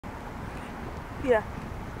Yeah.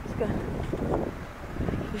 Let's go.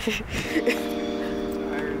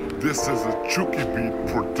 This is a Chucky Beat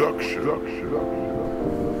production.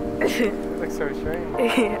 Like so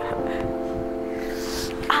strange.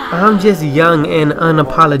 I'm just young and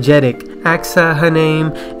unapologetic. Ask her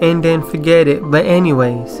name and then forget it. But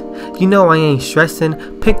anyways, you know I ain't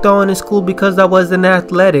stressing. Picked on in school because I wasn't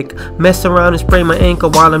athletic. Mess around and sprain my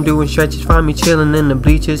ankle while I'm doing stretches. Find me chilling in the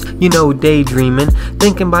bleachers, you know, daydreaming.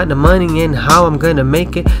 Thinking about the money and how I'm gonna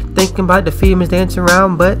make it. Thinking about the females dancing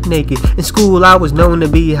around butt naked. In school I was known to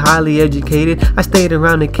be highly educated. I stayed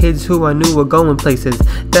around the kids who I knew were going places.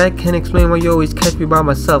 That can explain why you always catch me by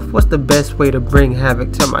myself. What's the best way to bring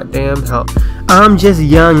havoc to my damn health? I'm just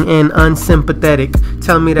young and unsympathetic.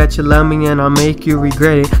 Tell me that you love me and I'll make you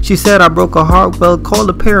regret it. She said I broke her heart, well call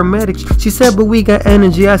the paramedics. She said but we got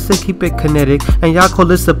energy, I said keep it kinetic. And y'all call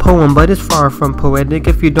this a poem, but it's far from poetic.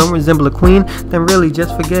 If you don't resemble a queen, then really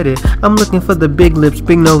just forget it. I'm looking for the big lips,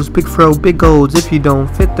 big nose, big fro, big goals. If you don't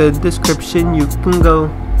fit the description, you can go.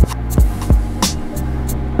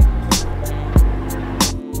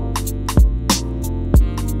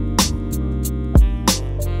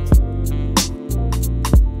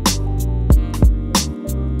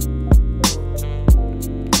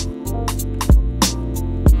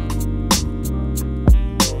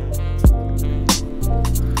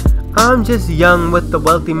 I'm just young with the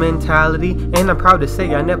wealthy mentality, and I'm proud to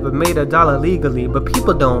say I never made $1 legally. But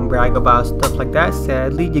people don't brag about stuff like that,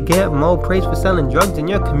 sadly. You get more praise for selling drugs in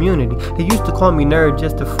your community. They used to call me nerd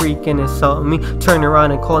just to freak and insult me. Turn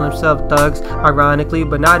around and call themselves thugs, ironically.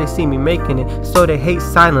 But now they see me making it, so they hate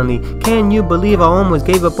silently. Can you believe I almost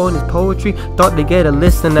gave up on this poetry? Thought to get a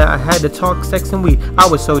listen that I had to talk sex and weed. I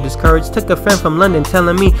was so discouraged, took a friend from London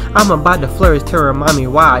telling me I'm about to flourish to remind me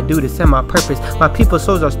why I do this and my purpose. My people's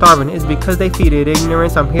souls are starving, it's because they feed it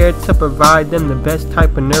ignorance. I'm here to provide them the best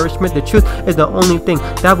type of nourishment. The truth is the only thing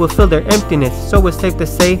that will fill their emptiness. So it's safe to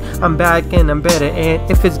say I'm back and I'm better, and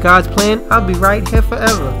if it's God's plan, I'll be right here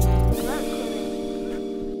forever.